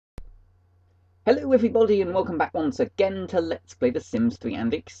Hello everybody and welcome back once again to Let's Play The Sims 3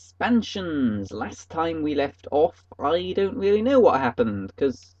 and Expansions. Last time we left off, I don't really know what happened,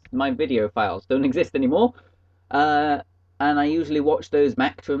 because my video files don't exist anymore. And I usually watch those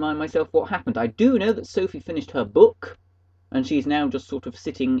back to remind myself what happened. I do know that Sophie finished her book, and she's now just sort of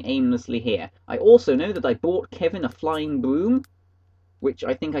sitting aimlessly here. I also know that I bought Kevin a flying broom, which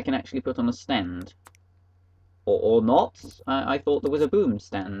I think I can actually put on a stand. Or not. I thought there was a broom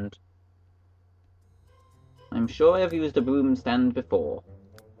stand. I'm sure I've used a broom stand before.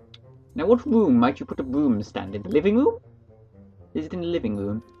 Now, what room might you put a broom stand in? The living room? Is it in the living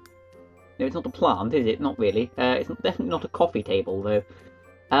room? No, it's not a plant, is it? Not really. It's definitely not a coffee table, though.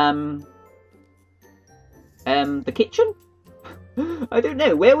 The kitchen? I don't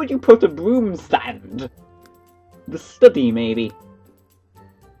know. Where would you put a broom stand? The study, maybe.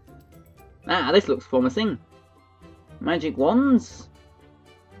 Ah, this looks promising. Magic wands.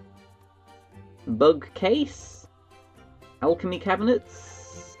 Bug case, alchemy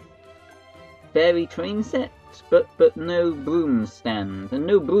cabinets, fairy train set, but no broom stand, and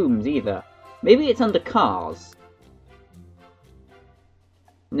no brooms either. Maybe it's under cars.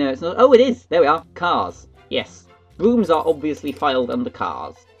 No, it's not. Oh, it is. There we are. Cars. Yes. Brooms are obviously filed under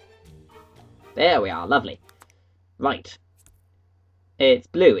cars. There we are. Lovely. Right. It's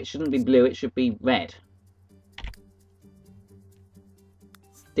blue. It shouldn't be blue. It should be red.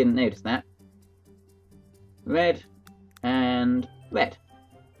 Didn't notice that. Red, and red,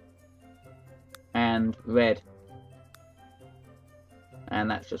 and red, and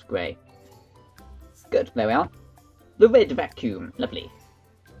that's just grey. Good, there we are. The red vacuum, lovely.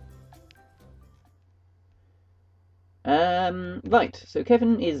 Right, so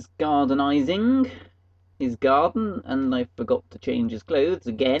Kevin is gardenising his garden, and I forgot to change his clothes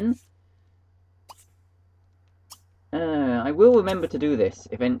again. I will remember to do this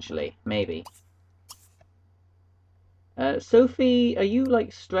eventually, maybe. Sophie, are you,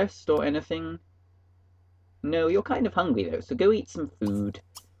 like, stressed or anything? No, you're kind of hungry, though, so go eat some food.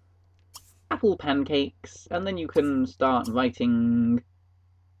 Apple pancakes, and then you can start writing...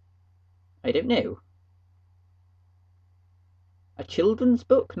 I don't know. A children's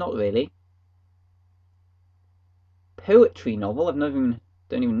book? Not really. Poetry novel? Don't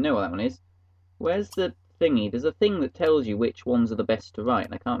even know what that one is. Where's the thingy? There's a thing that tells you which ones are the best to write,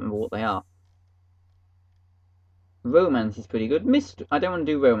 and I can't remember what they are. Romance is pretty good. Mystery. I don't want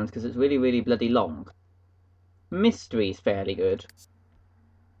to do romance because it's really, really bloody long. Mystery is fairly good.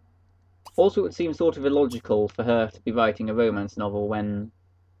 Also, it seems sort of illogical for her to be writing a romance novel when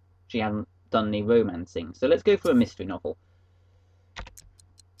she hasn't done any romancing. So let's go for a mystery novel.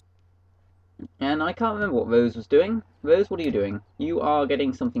 And I can't remember what Rose was doing. Rose, what are you doing? You are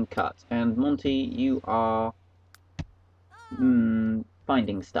getting something cut. And Monty, you are...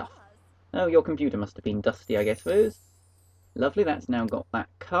 finding stuff. Oh, your computer must have been dusty, I guess, Rose. Lovely, that's now got that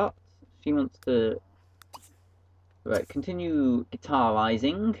cut. She wants to... Right, continue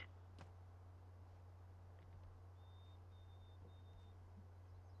guitarizing.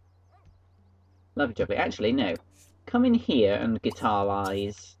 Lovely, jubbly. Actually, no. Come in here and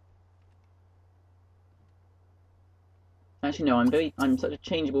guitarize. Actually, no, I'm such a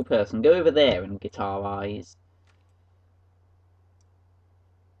changeable person. Go over there and guitarize.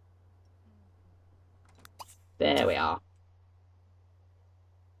 There we are.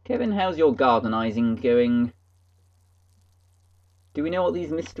 Kevin, how's your gardenizing going? Do we know what these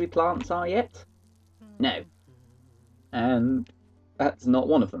mystery plants are yet? No. And that's not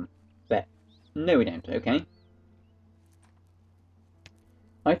one of them. But no, we don't. Okay.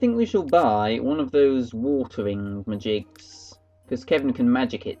 I think we shall buy one of those watering majigs, because Kevin can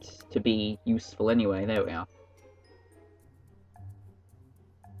magic it to be useful anyway. There we are.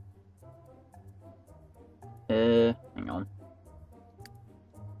 Hang on.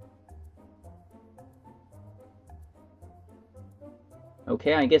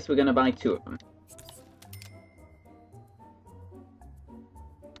 Okay, I guess we're going to buy two of them.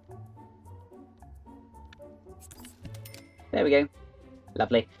 There we go.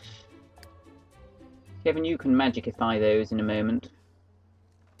 Lovely. Kevin, you can magicify those in a moment.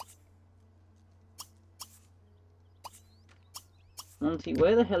 Monty,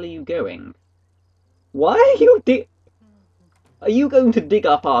 where the hell are you going? Why are you Are you going to dig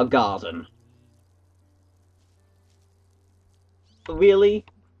up our garden? Really?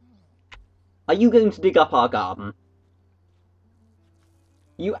 Are you going to dig up our garden?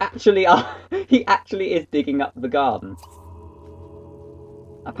 You actually are. He actually is digging up the garden.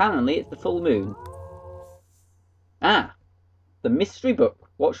 Apparently it's the full moon. Ah! The mystery book.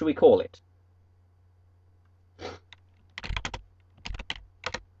 What shall we call it?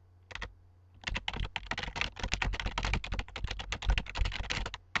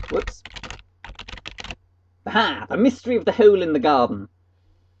 Whoops. Aha! The mystery of the hole in the garden.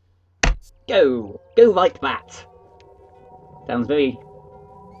 Go! Go like that! Sounds very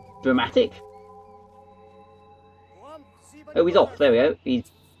dramatic. Oh, he's off. There we go.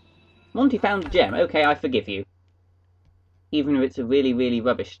 Monty found a gem. Okay, I forgive you. Even if it's a really, really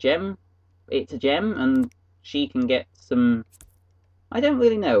rubbish gem, it's a gem, and she can get some... I don't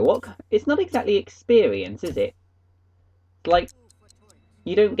really know. It's not exactly experience, is it? Like,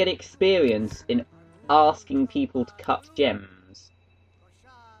 you don't get experience in asking people to cut gems.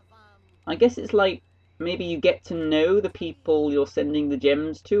 I guess it's like, maybe you get to know the people you're sending the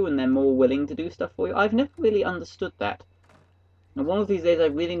gems to, and they're more willing to do stuff for you. I've never really understood that. And one of these days I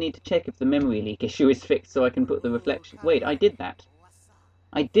really need to check if the memory leak issue is fixed so I can put the reflection... Wait, I did that.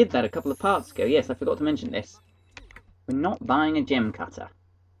 I did that a couple of parts ago. Yes, I forgot to mention this. We're not buying a gem cutter.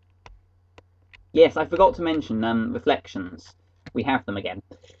 Yes, I forgot to mention reflections. We have them again.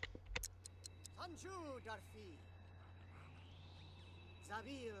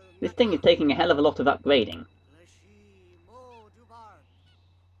 This thing is taking a hell of a lot of upgrading.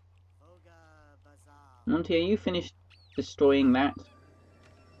 Monty, are you finished destroying that?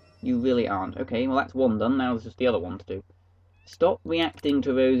 You really aren't. Okay, well that's one done. Now there's just the other one to do. Stop reacting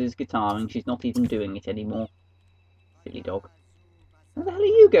to Rose's guitaring. She's not even doing it anymore. Silly dog. Where the hell are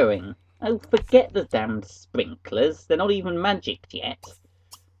you going? Oh, forget the damned sprinklers. They're not even magicked yet.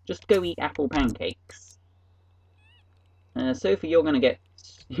 Just go eat apple pancakes. Sophie, you're going to get...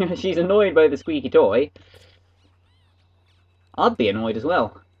 She's annoyed by the squeaky toy. I'd be annoyed as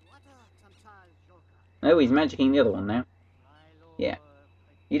well. Oh, he's magicking the other one now. Yeah.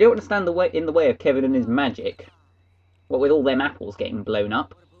 You don't want to stand in the way of Kevin and his magic. What with all them apples getting blown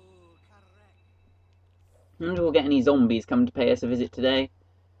up. I wonder if we'll get any zombies come to pay us a visit today.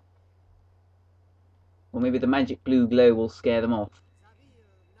 Or maybe the magic blue glow will scare them off.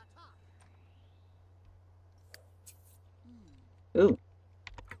 Ooh.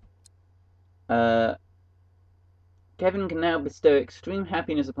 Kevin can now bestow extreme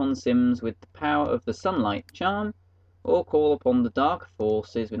happiness upon Sims with the power of the sunlight charm, or call upon the dark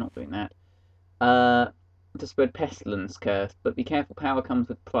forces, we're not doing that, to spread pestilence curse, but be careful, power comes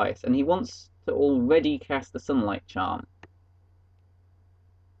with price. And he wants to already cast the sunlight charm.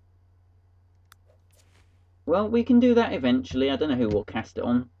 Well, we can do that eventually. I don't know who will cast it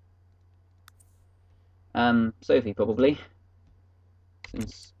on. Sophie, probably.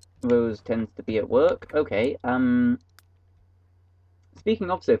 Since Rose tends to be at work. Okay,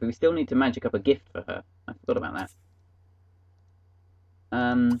 speaking of Sophie, we still need to magic up a gift for her. I forgot about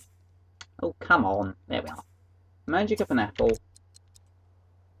that. Oh, come on. There we are. Magic up an apple.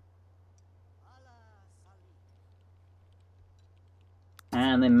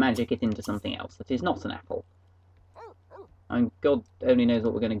 And then magic it into something else that is not an apple. And God only knows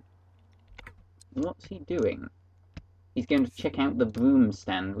what we're going to... What's he doing? He's going to check out the broom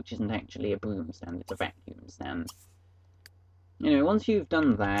stand, which isn't actually a broom stand, it's a vacuum stand. You know, once you've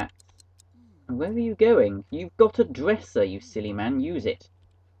done that... Where are you going? You've got a dresser, you silly man. Use it.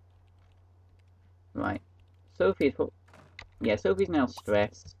 Right. Sophie... Yeah, Sophie's now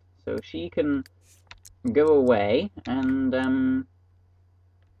stressed, so she can go away and,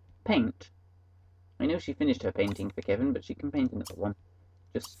 paint. I know she finished her painting for Kevin, but she can paint another one.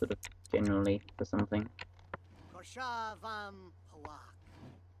 Just sort of generally for something.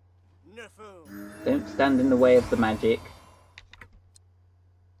 Don't stand in the way of the magic.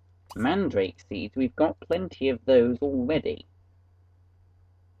 Mandrake seeds, we've got plenty of those already.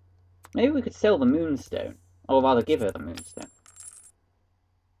 Maybe we could sell the moonstone, or rather give her the moonstone.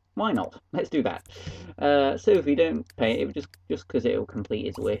 Why not? Let's do that. Sophie, don't pay it, just because it'll complete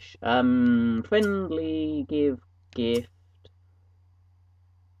his wish. Friendly, give, gift.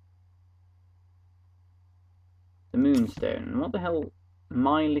 The moonstone. What the hell?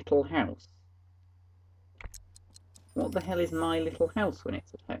 My little house. What the hell is my little house when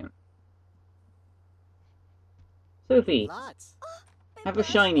it's at home? Sophie, have a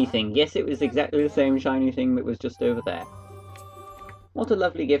shiny thing. Yes, it was exactly the same shiny thing that was just over there. What a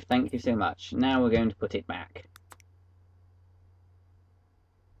lovely gift, thank you so much. Now we're going to put it back.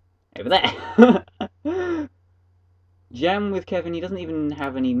 Over there. Jam with Kevin, he doesn't even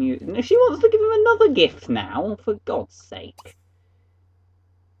have any music. No, she wants to give him another gift now, for God's sake.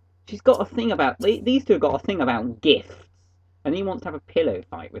 She's got a thing about... These two have got a thing about gifts. And he wants to have a pillow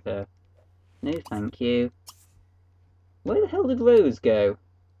fight with her. No, thank you. Where the hell did Rose go?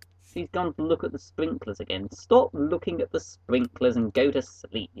 She's gone to look at the sprinklers again. Stop looking at the sprinklers and go to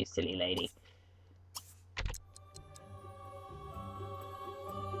sleep, you silly lady.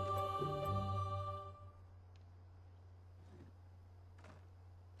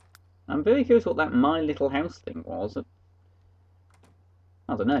 I'm very curious what that My Little House thing was.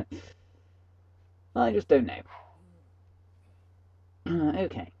 I don't know. I just don't know.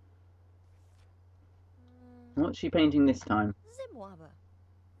 Okay. What's she painting this time?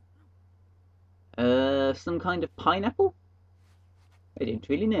 Some kind of pineapple? I don't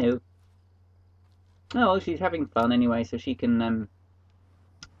really know. Oh, well, she's having fun anyway, so she can,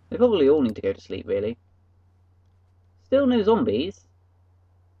 they probably all need to go to sleep, really. Still no zombies.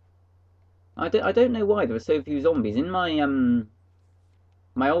 I don't know why there are so few zombies. In my,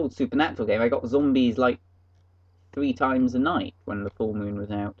 my old Supernatural game, I got zombies, like, 3 times a night when the full moon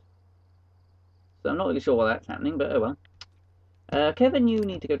was out. So I'm not really sure why that's happening, but oh well. Kevin, you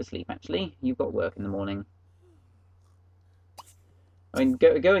need to go to sleep, actually. You've got work in the morning. I mean,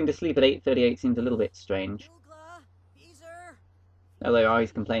 going to sleep at 8:38 seems a little bit strange. Although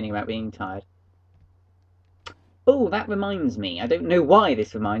he's complaining about being tired. Oh, that reminds me. I don't know why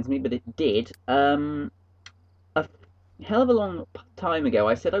this reminds me, but it did. A hell of a long time ago,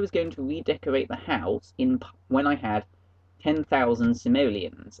 I said I was going to redecorate the house when I had 10,000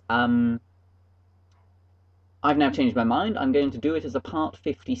 simoleons. I've now changed my mind. I'm going to do it as a part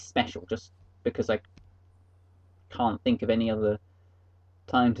 50 special, just because I can't think of any other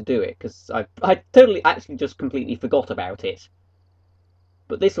time to do it, because I totally actually just completely forgot about it.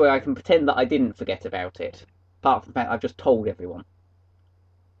 But this way I can pretend that I didn't forget about it, apart from the fact I've just told everyone.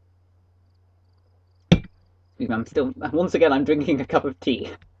 Excuse me, I'm still, once again, I'm drinking a cup of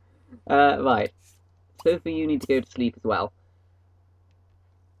tea. Right. Sophie, you need to go to sleep as well.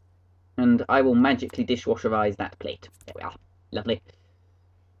 And I will magically dishwasherize that plate. There we are. Lovely.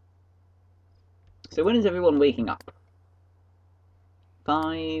 So when is everyone waking up?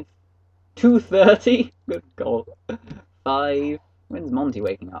 5... 2:30? Good God. 5... When's Monty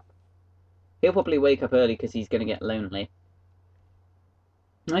waking up? He'll probably wake up early because he's going to get lonely.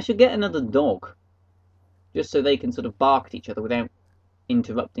 I should get another dog. Just so they can sort of bark at each other without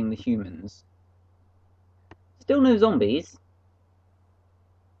interrupting the humans. Still no zombies.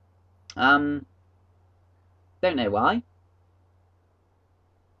 Don't know why.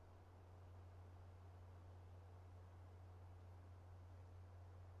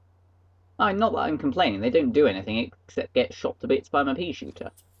 Not that I'm complaining. They don't do anything except get shot to bits by my pea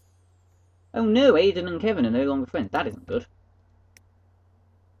shooter. Oh no, Aiden and Kevin are no longer friends. That isn't good.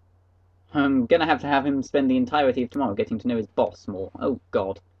 I'm gonna have to have him spend the entirety of tomorrow getting to know his boss more. Oh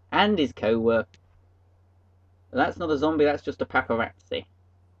God. And his co-worker. That's not a zombie, that's just a paparazzi.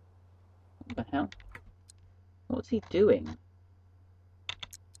 What the hell? What's he doing?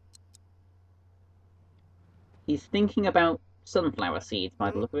 He's thinking about sunflower seeds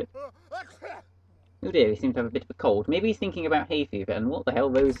by the look of it. Oh dear, he seems to have a bit of a cold. Maybe he's thinking about hay fever, and what the hell,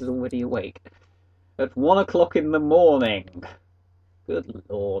 Rose is already awake. At 1 o'clock in the morning. Good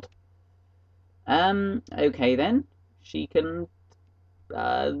Lord. Okay then. She can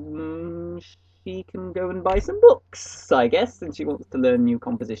go and buy some books, I guess, since she wants to learn new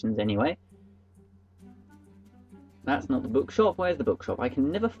compositions anyway. That's not the bookshop. Where's the bookshop? I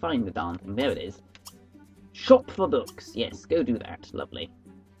can never find the darn thing. There it is. Shop for books. Yes, go do that. Lovely.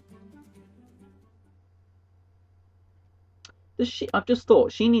 I've just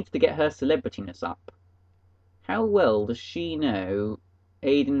thought, she needs to get her celebrityness up. How well does she know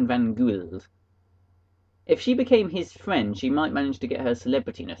Aiden Van Gould? If she became his friend, she might manage to get her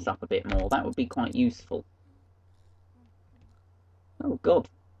celebrityness up a bit more. That would be quite useful. Oh God,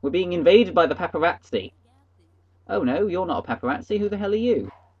 we're being invaded by the paparazzi. Oh no, you're not a paparazzi. Who the hell are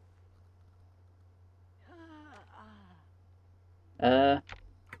you?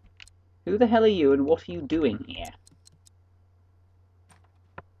 Who the hell are you and what are you doing here?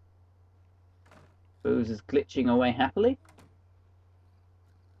 Booze is glitching away happily.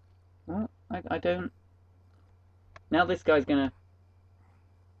 Well, I don't... Now this guy's gonna...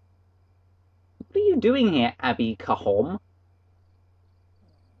 What are you doing here, Abby Kahom?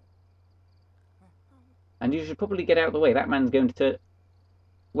 And you should probably get out of the way. That man's going to...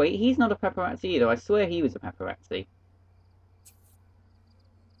 Wait, he's not a paparazzi either. I swear he was a paparazzi.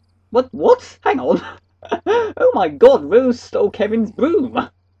 What? Hang on. Oh my God, Rose stole Kevin's broom.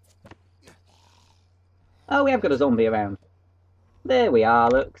 Oh, we have got a zombie around. There we are,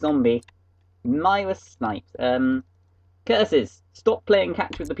 look, zombie. Myra Snipes. Curses, stop playing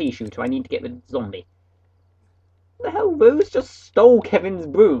catch with the pea shooter. I need to get the zombie. The hell, Rose just stole Kevin's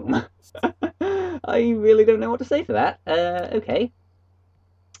broom. I really don't know what to say for that. Okay.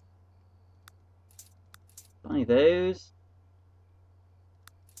 Buy those.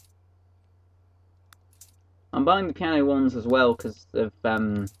 I'm buying the piano ones as well because of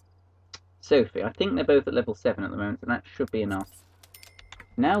Sophie. I think they're both at level 7 at the moment, and that should be enough.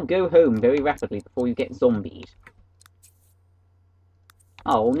 Now go home very rapidly before you get zombied.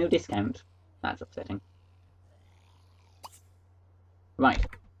 Oh, no discount. That's upsetting. Right.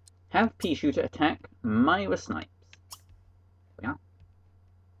 Have pea shooter attack Myra Snipes. Yeah.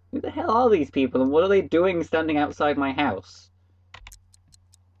 Who the hell are these people and what are they doing standing outside my house?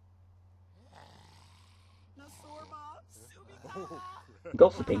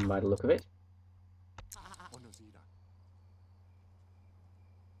 Gossiping by the look of it.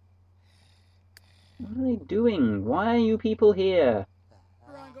 What are they doing? Why are you people here?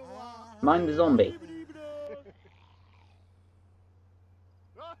 Mind the zombie.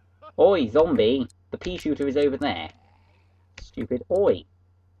 Oi, zombie! The pea shooter is over there. Stupid oi.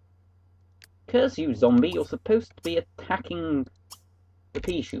 Curse you, zombie, you're supposed to be attacking the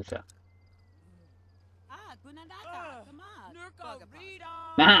pea shooter.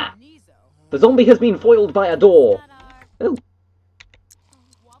 Ah! The zombie has been foiled by a door! Oh!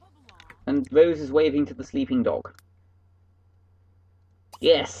 And Rose is waving to the sleeping dog.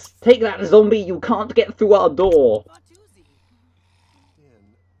 Yes! Take that, zombie! You can't get through our door!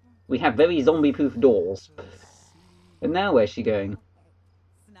 We have very zombie-proof doors. And now where's she going?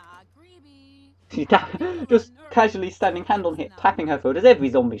 She's just casually standing hand on hip, tapping her foot, as every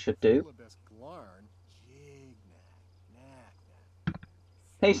zombie should do.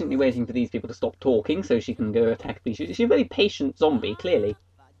 Patiently waiting for these people to stop talking so she can go attack pea shooter. She's a very patient zombie, clearly.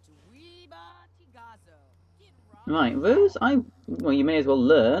 Right, Rose, well, you may as well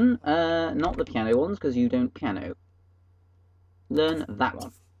learn, not the piano ones, because you don't piano. Learn that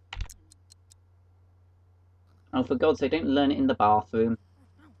one. Oh, for God's sake, don't learn it in the bathroom.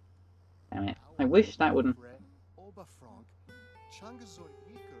 Damn it. I wish that wouldn't...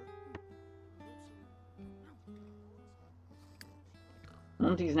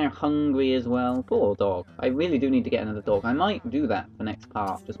 Monty's now hungry as well. Poor dog. I really do need to get another dog. I might do that for next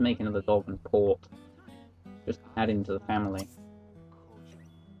part. Just make another dog and port. Just add him to the family.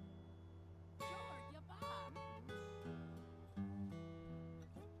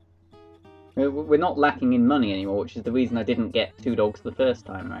 We're not lacking in money anymore, which is the reason I didn't get 2 dogs the first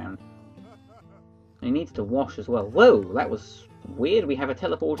time around. And he needs to wash as well. Whoa, that was weird. We have a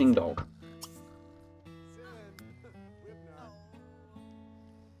teleporting dog.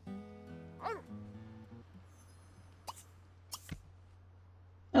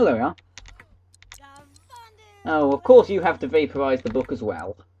 Oh, there we are. Oh, of course you have to vaporise the book as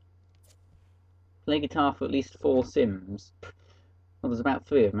well. Play guitar for at least 4 Sims. Well, there's about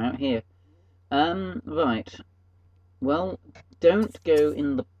 3 of them out here. Right. Well, don't go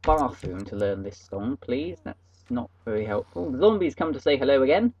in the bathroom to learn this song, please. That's not very helpful. The zombies come to say hello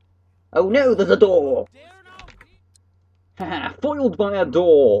again. Oh no, there's a door! Haha, foiled by a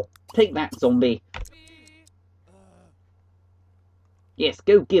door! Take that, zombie. Yes,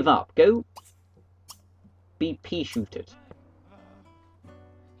 go give up. Go be pea shooted.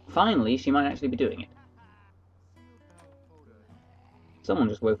 Finally, she might actually be doing it. Someone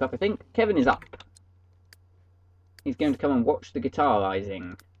just woke up, I think. Kevin is up. He's going to come and watch the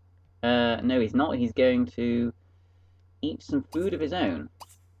guitarizing. No, he's not. He's going to eat some food of his own.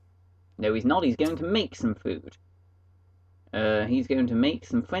 No, he's not. He's going to make some food. He's going to make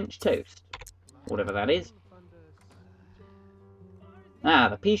some French toast. Whatever that is. Ah,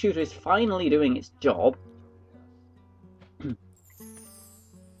 the pea shooter is finally doing its job.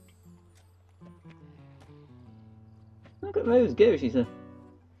 Look at Rose go. She's a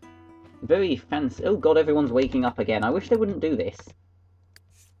very fancy... Oh god, everyone's waking up again. I wish they wouldn't do this.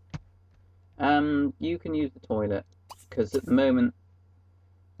 You can use the toilet, because at the moment...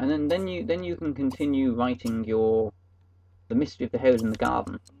 And then you can continue writing the mystery of the hose in the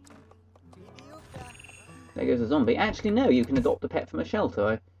garden. There goes a zombie. Actually, no, you can adopt a pet from a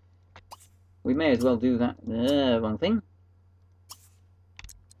shelter. We may as well do that. Wrong thing.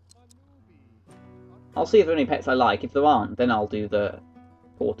 I'll see if there are any pets I like. If there aren't, then I'll do the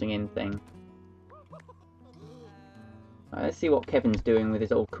porting in thing. Right, let's see what Kevin's doing with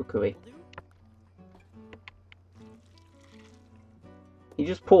his old cookery. He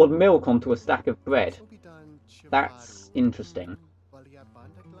just poured milk onto a stack of bread. That's interesting.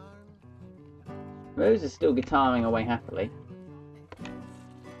 Rose is still guitaring away happily.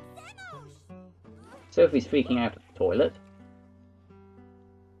 Sophie's freaking out at the toilet.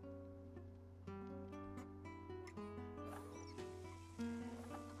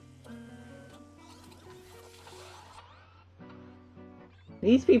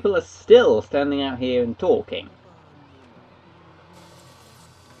 These people are still standing out here and talking.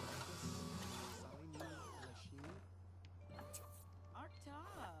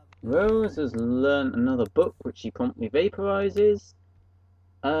 Rose has learned another book, which she promptly vaporizes.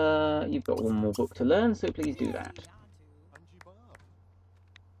 You've got one more book to learn, so please do that.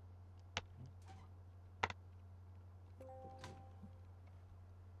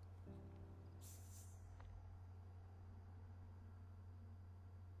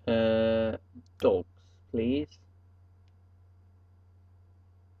 Dogs, please.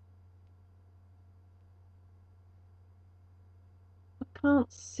 I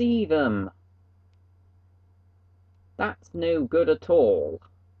can't see them. That's no good at all.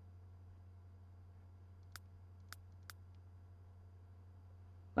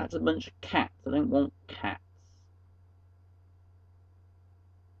 That's a bunch of cats. I don't want cats.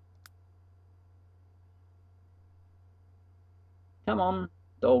 Come on,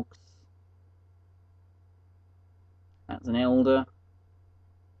 dogs. That's an elder.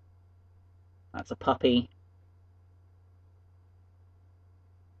 That's a puppy.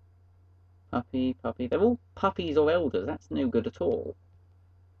 Puppy, puppy. They're all puppies or elders. That's no good at all.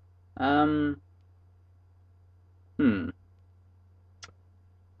 I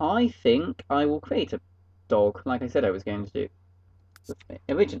think I will create a dog, like I said I was going to do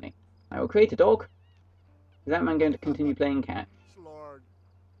originally. I will create a dog. Is that man going to continue playing cat?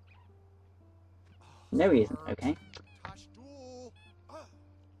 No, he isn't. Okay.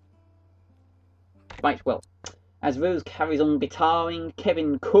 Right, well, as Rose carries on guitaring,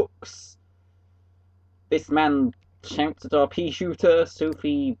 Kevin cooks. This man shouts at our pea shooter.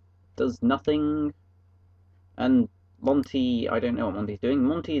 Sophie does nothing. And Monty, I don't know what Monty's doing.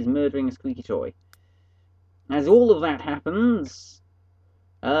 Monty is murdering a squeaky toy. As all of that happens,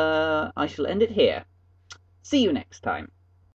 I shall end it here. See you next time.